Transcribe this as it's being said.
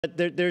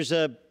There's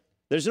an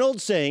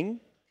old saying,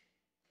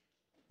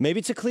 maybe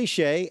it's a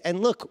cliche,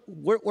 and look,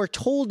 we're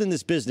told in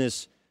this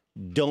business,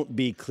 don't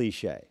be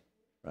cliche,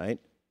 right?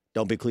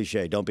 Don't be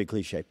cliche, don't be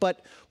cliche.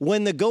 But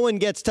when the going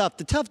gets tough,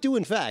 the tough do,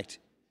 in fact,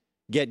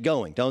 get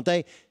going, don't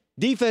they?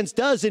 Defense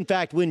does, in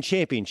fact, win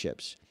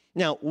championships.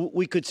 Now,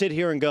 we could sit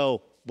here and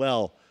go,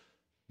 well,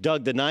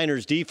 Doug, the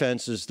Niners'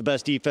 defense is the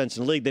best defense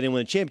in the league. They didn't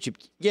win a championship.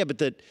 Yeah, but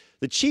the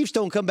Chiefs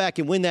don't come back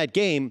and win that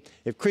game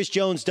if Chris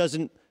Jones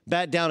doesn't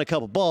bat down a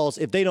couple balls,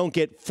 if they don't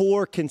get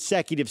 4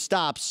 consecutive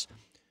stops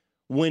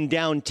when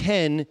down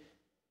 10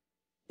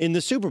 in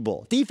the Super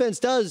Bowl. Defense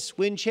does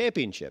win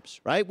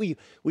championships, right? We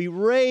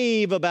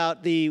rave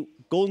about the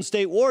Golden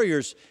State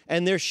Warriors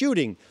and their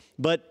shooting,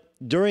 but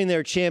during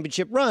their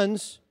championship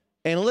runs,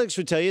 analytics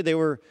would tell you they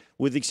were,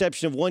 with the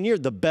exception of 1 year,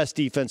 the best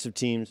defensive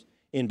teams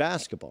in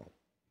basketball.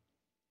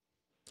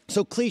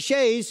 So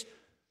cliches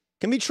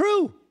can be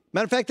true.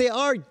 Matter of fact, they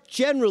are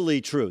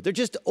generally true. They're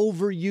just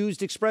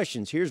overused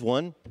expressions. Here's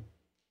one.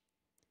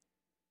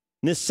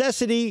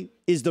 Necessity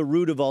is the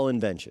root of all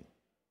invention.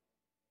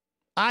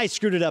 I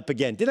screwed it up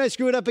again. Did I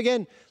screw it up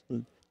again?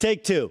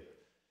 Take 2.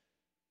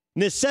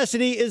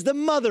 Necessity is the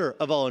mother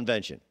of all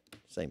invention.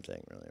 Same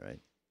thing, really, right?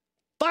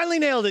 Finally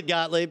nailed it,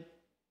 Gottlieb.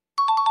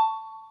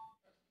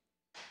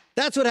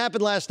 That's what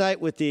happened last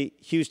night with the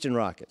Houston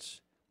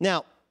Rockets.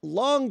 Now,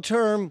 long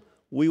term,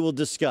 we will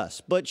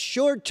discuss. But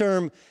short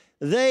term,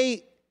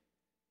 they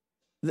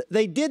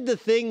did the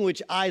thing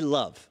which I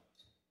love.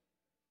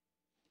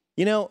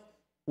 You know,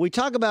 we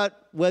talk about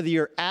whether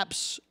you're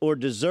apps or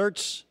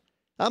desserts.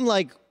 I'm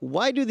like,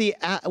 why do the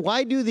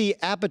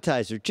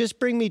appetizer? Just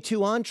bring me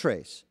 2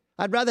 entrees.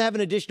 I'd rather have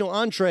an additional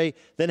entree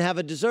than have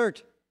a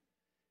dessert.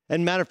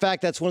 And matter of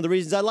fact, that's one of the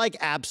reasons I like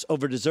apps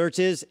over desserts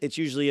is it's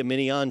usually a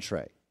mini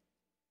entree.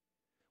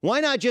 Why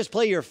not just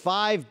play your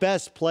 5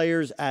 best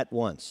players at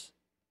once?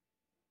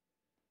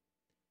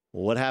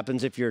 Well, what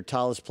happens if your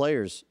tallest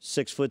player's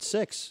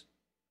 6'6",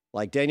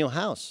 like Daniel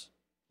House?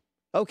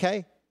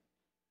 Okay.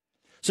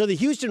 So the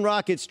Houston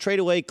Rockets trade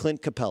away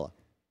Clint Capella.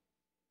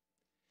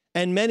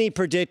 And many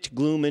predict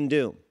gloom and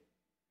doom.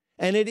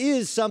 And it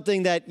is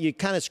something that you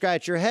kind of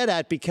scratch your head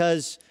at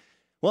because,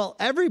 well,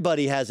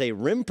 everybody has a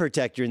rim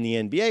protector in the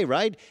NBA,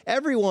 right?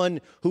 Everyone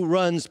who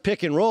runs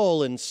pick and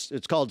roll, and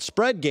it's called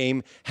spread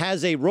game,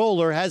 has a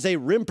roller, has a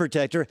rim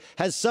protector,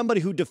 has somebody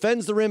who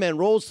defends the rim and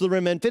rolls to the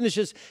rim and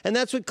finishes. And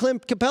that's what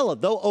Clint Capella,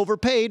 though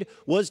overpaid,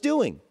 was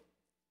doing.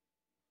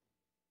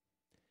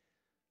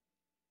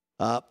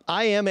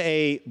 I am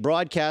a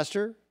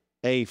broadcaster,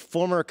 a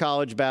former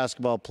college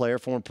basketball player,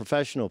 former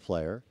professional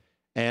player,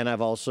 and I've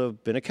also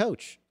been a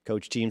coach.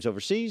 Coached teams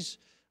overseas.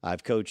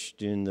 I've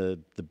coached in the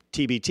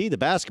TBT, the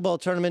basketball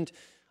tournament.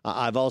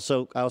 I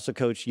also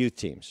coach youth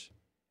teams.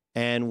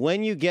 And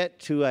when you get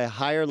to a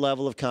higher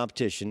level of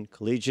competition,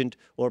 collegiate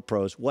or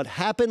pros, what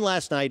happened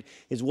last night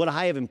is what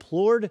I have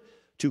implored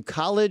to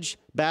college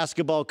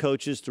basketball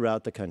coaches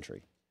throughout the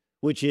country,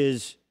 which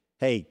is,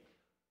 hey,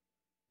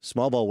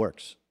 small ball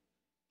works.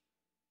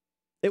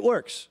 It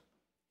works.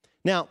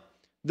 Now,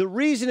 the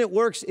reason it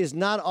works is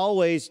not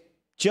always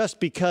just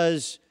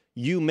because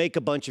you make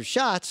a bunch of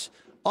shots.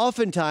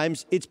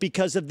 Oftentimes, it's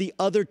because of the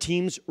other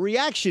team's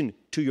reaction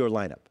to your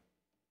lineup.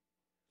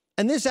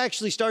 And this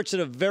actually starts at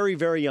a very,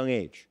 very young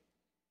age,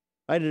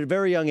 right? At a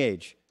very young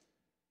age.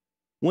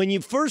 When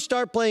you first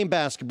start playing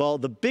basketball,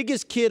 the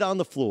biggest kid on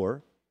the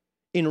floor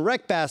in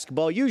rec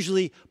basketball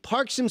usually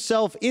parks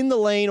himself in the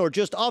lane or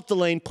just off the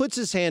lane, puts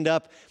his hand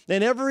up,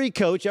 and every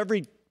coach,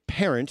 every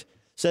parent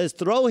says,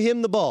 throw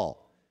him the ball.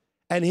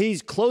 And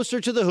he's closer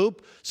to the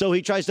hoop, so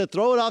he tries to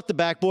throw it off the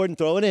backboard and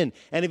throw it in.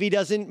 And if he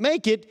doesn't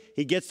make it,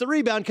 he gets the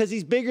rebound because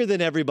he's bigger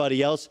than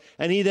everybody else,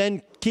 and he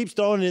then keeps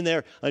throwing it in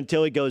there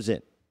until it goes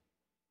in.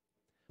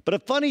 But a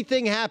funny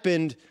thing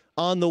happened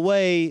on the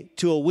way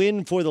to a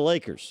win for the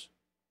Lakers.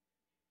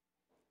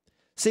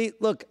 See,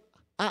 look,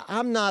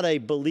 I'm not a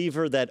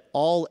believer that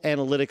all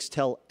analytics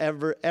tell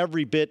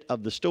every bit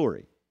of the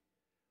story.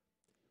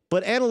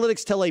 But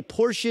analytics tell a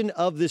portion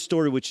of this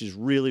story, which is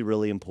really,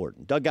 really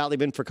important. Doug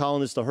Gottlieb in for Colin.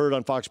 This is The Herd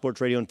on Fox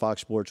Sports Radio and Fox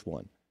Sports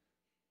 1.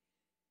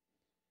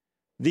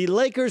 The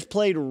Lakers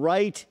played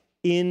right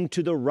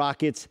into the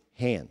Rockets'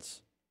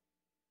 hands.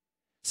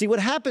 See, what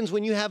happens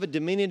when you have a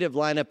diminutive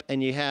lineup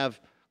and you have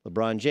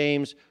LeBron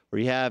James or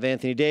you have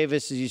Anthony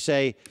Davis is you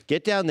say,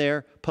 get down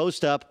there,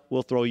 post up,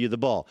 we'll throw you the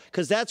ball.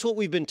 Because that's what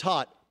we've been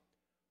taught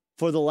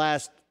for the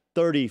last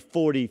 30,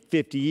 40,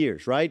 50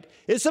 years, right?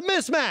 It's a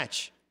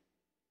mismatch.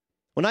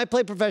 When I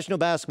played professional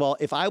basketball,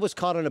 if I was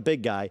caught on a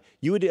big guy,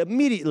 you would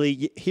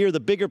immediately hear the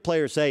bigger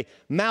player say,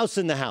 mouse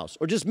in the house,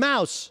 or just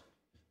mouse.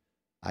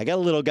 I got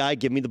a little guy,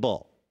 give me the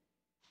ball.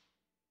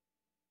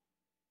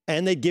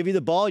 And they'd give you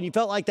the ball, and you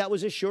felt like that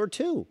was assured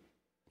too.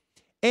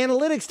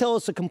 Analytics tell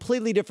us a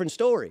completely different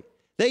story.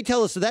 They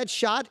tell us that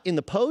shot in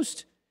the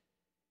post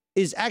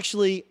is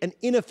actually an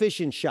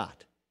inefficient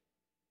shot.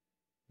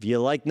 If you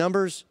like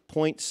numbers,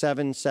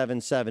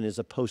 .777 is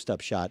a post-up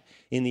shot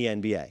in the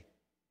NBA.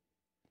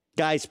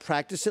 Guys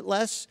practice it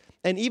less,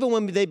 and even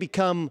when they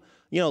become,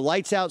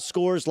 lights out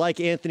scores like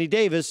Anthony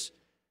Davis,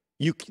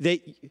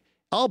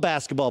 All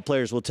basketball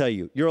players will tell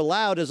you, you're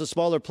allowed as a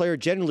smaller player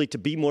generally to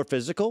be more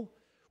physical,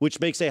 which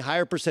makes a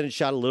higher percentage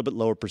shot a little bit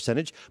lower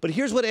percentage. But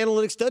here's what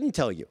analytics doesn't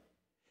tell you.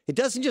 It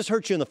doesn't just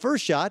hurt you in the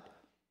first shot.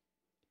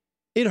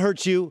 It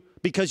hurts you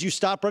because you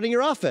stop running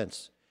your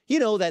offense. You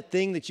know, that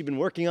thing that you've been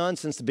working on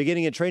since the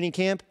beginning of training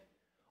camp?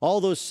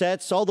 All those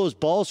sets, all those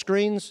ball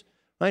screens,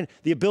 right?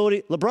 The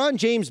ability, LeBron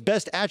James'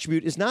 best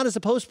attribute is not as a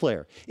post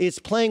player. It's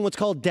playing what's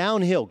called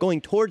downhill,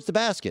 going towards the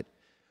basket.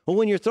 Well,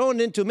 when you're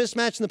thrown into a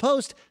mismatch in the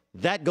post,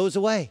 that goes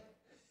away.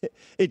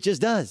 It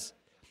just does.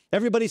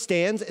 Everybody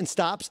stands and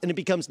stops, and it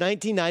becomes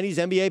 1990s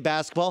NBA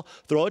basketball.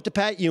 Throw it to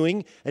Pat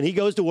Ewing, and he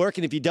goes to work,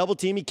 and if you double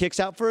team, he kicks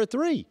out for a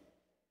three.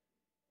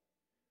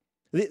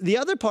 The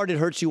other part it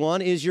hurts you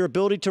on is your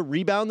ability to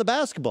rebound the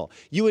basketball.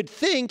 You would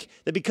think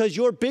that because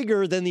you're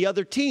bigger than the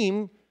other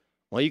team,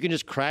 well, you can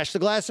just crash the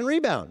glass and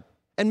rebound.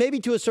 And maybe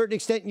to a certain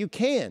extent you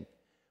can.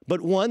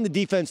 But one, the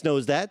defense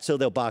knows that, so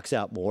they'll box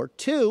out more.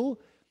 Two,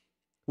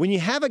 when you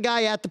have a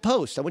guy at the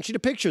post, I want you to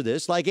picture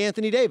this like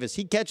Anthony Davis.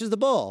 He catches the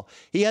ball.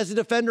 He has a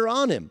defender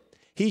on him.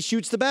 He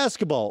shoots the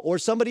basketball, or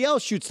somebody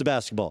else shoots the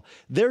basketball.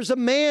 There's a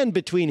man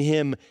between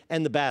him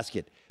and the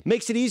basket.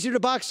 Makes it easier to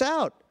box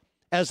out.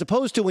 As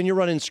opposed to when you're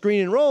running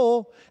screen and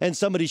roll and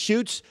somebody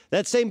shoots,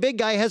 that same big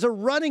guy has a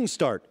running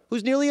start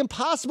who's nearly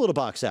impossible to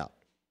box out.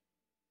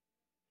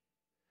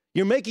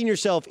 You're making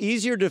yourself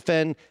easier to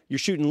defend. You're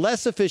shooting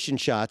less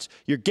efficient shots.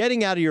 You're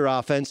getting out of your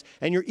offense,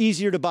 and you're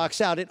easier to box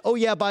out. And, oh,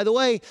 yeah, by the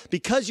way,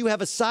 because you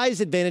have a size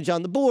advantage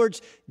on the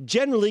boards,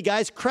 generally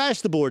guys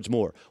crash the boards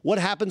more. What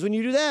happens when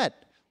you do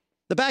that?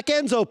 The back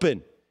end's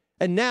open,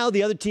 and now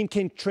the other team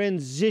can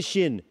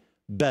transition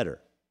better.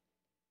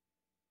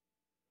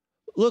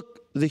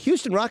 Look, the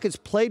Houston Rockets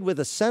played with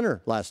a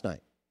center last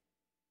night.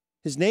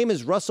 His name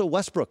is Russell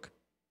Westbrook.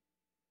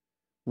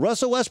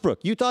 Russell Westbrook.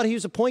 You thought he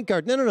was a point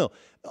guard. No.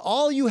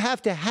 All you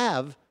have to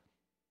have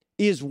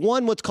is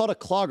one what's called a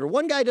clogger.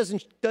 One guy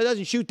doesn't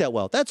shoot that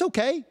well. That's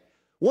okay.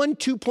 One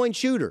 2-point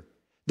shooter.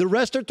 The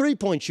rest are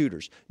 3-point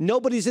shooters.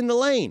 Nobody's in the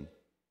lane.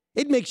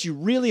 It makes you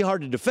really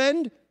hard to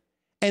defend.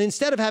 And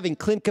instead of having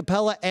Clint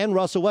Capella and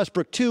Russell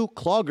Westbrook, two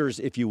cloggers,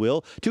 if you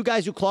will, two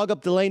guys who clog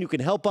up the lane, who can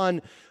help on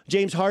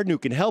James Harden, who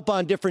can help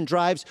on different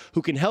drives,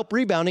 who can help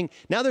rebounding,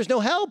 now there's no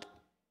help.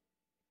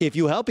 If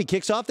you help, he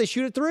kicks off, they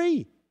shoot a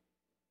three.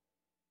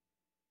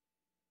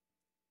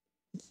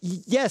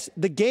 Yes,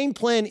 the game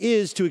plan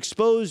is to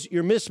expose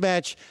your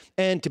mismatch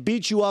and to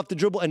beat you off the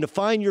dribble and to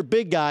find your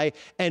big guy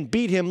and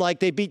beat him like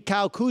they beat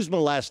Kyle Kuzma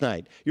last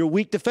night. Your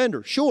weak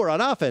defender, sure,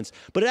 on offense,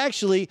 but it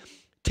actually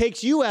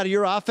takes you out of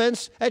your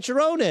offense at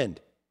your own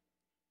end.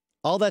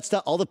 All that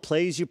stuff, all the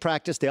plays you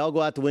practice, they all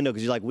go out the window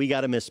because you're like, we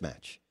got a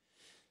mismatch.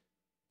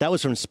 That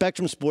was from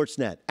Spectrum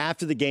Sportsnet.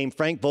 After the game,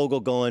 Frank Vogel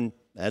going,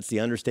 that's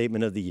the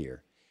understatement of the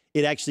year.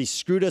 It actually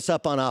screwed us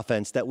up on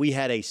offense that we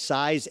had a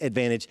size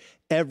advantage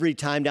every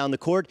time down the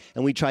court,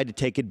 and we tried to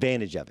take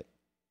advantage of it.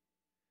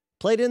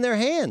 Played in their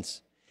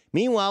hands.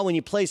 Meanwhile, when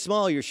you play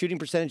small, your shooting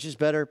percentage is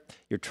better,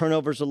 your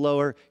turnovers are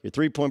lower, your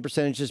three-point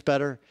percentage is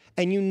better,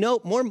 and you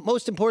know,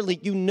 most importantly,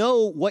 you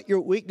know what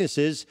your weakness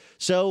is,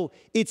 so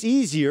it's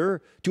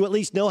easier to at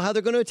least know how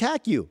they're going to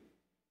attack you.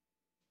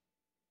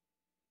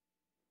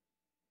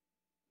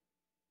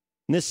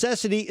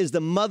 Necessity is the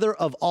mother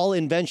of all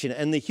invention,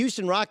 and the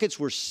Houston Rockets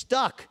were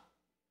stuck.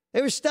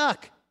 They were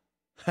stuck,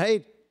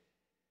 right?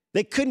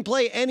 They couldn't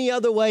play any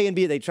other way and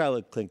they tried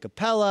with Clint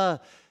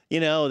Capella,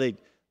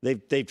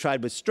 they've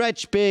tried with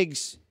stretch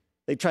bigs.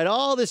 They've tried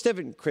all this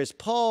different, Chris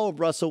Paul,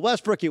 Russell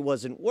Westbrook, it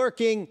wasn't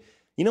working.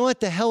 You know what,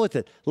 the hell with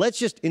it. Let's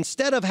just,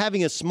 instead of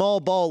having a small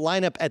ball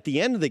lineup at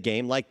the end of the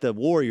game, like the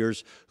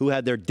Warriors who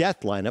had their death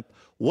lineup,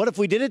 what if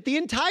we did it the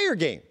entire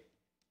game?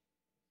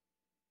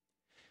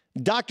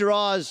 Dr.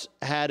 Oz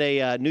had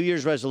a New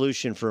Year's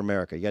resolution for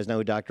America. You guys know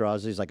who Dr.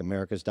 Oz is? He's like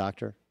America's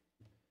doctor.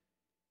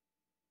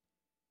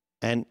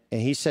 And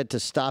he said to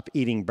stop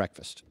eating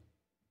breakfast.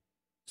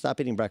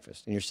 Stop eating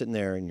breakfast. And you're sitting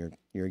there and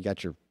you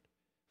got your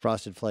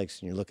Frosted Flakes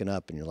and you're looking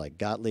up and you're like,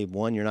 Gottlieb,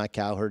 one, you're not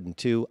Cowherd, and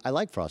two, I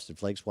like Frosted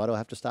Flakes. Why do I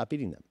have to stop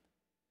eating them?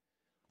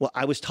 Well,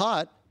 I was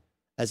taught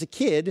as a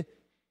kid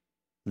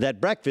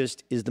that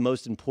breakfast is the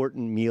most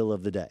important meal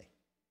of the day.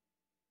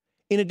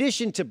 In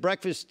addition to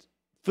breakfast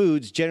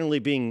foods generally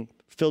being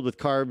filled with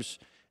carbs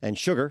and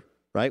sugar,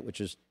 right, which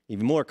is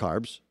even more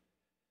carbs,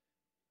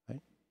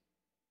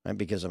 right?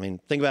 Because,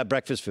 think about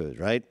breakfast food,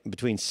 right?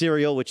 Between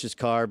cereal, which is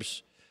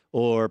carbs,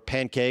 or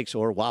pancakes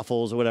or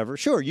waffles or whatever.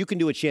 Sure, you can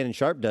do what Shannon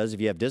Sharp does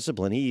if you have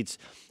discipline. He eats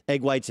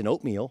egg whites and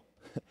oatmeal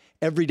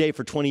every day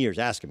for 20 years.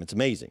 Ask him. It's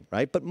amazing,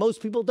 right? But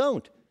most people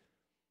don't.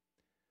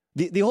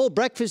 The whole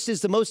breakfast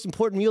is the most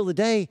important meal of the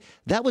day.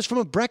 That was from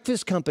a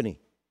breakfast company.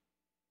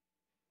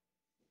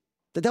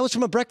 That was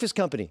from a breakfast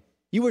company.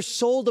 You were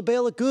sold a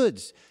bale of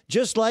goods,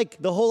 just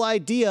like the whole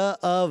idea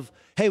of,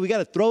 hey, we got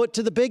to throw it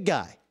to the big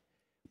guy.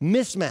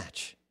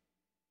 Mismatch.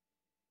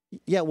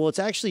 Yeah, well, it's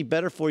actually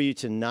better for you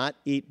to not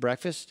eat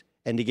breakfast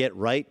and to get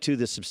right to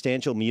the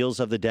substantial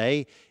meals of the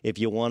day if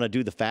you want to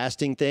do the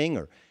fasting thing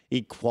or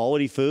eat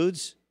quality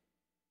foods.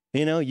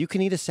 You know, you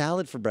can eat a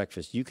salad for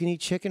breakfast. You can eat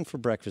chicken for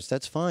breakfast.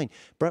 That's fine.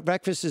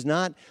 Breakfast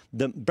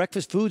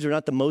foods are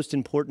not the most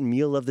important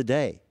meal of the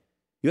day.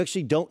 You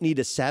actually don't need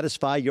to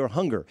satisfy your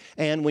hunger.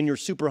 And when you're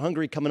super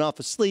hungry coming off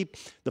of sleep,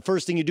 the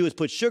first thing you do is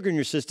put sugar in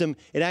your system.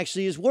 It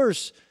actually is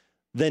worse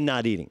than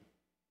not eating.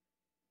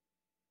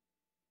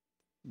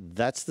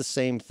 That's the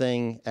same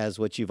thing as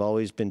what you've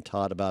always been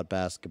taught about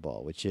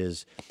basketball, which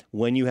is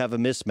when you have a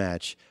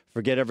mismatch,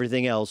 forget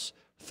everything else,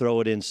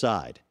 throw it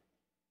inside.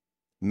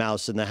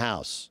 Mouse in the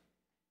house.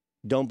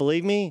 Don't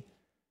believe me?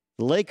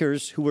 The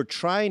Lakers, who were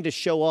trying to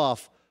show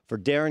off for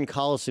Darren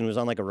Collison, who was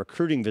on like a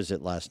recruiting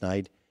visit last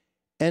night,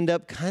 end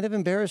up kind of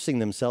embarrassing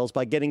themselves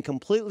by getting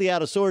completely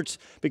out of sorts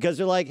because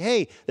they're like,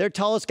 hey, their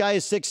tallest guy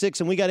is 6'6",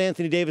 and we got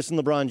Anthony Davis and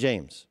LeBron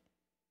James.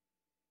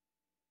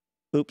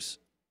 Oops.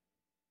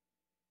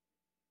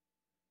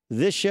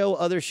 This show,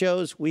 other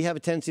shows, we have a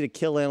tendency to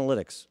kill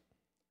analytics.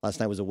 Last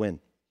night was a win.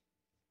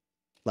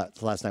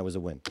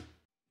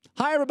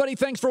 Hi, everybody.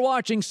 Thanks for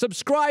watching.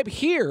 Subscribe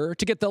here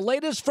to get the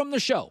latest from the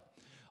show.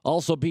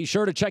 Also, be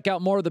sure to check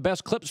out more of the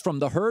best clips from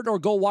The Herd or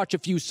go watch a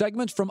few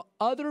segments from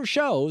other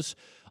shows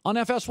on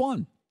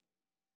FS1.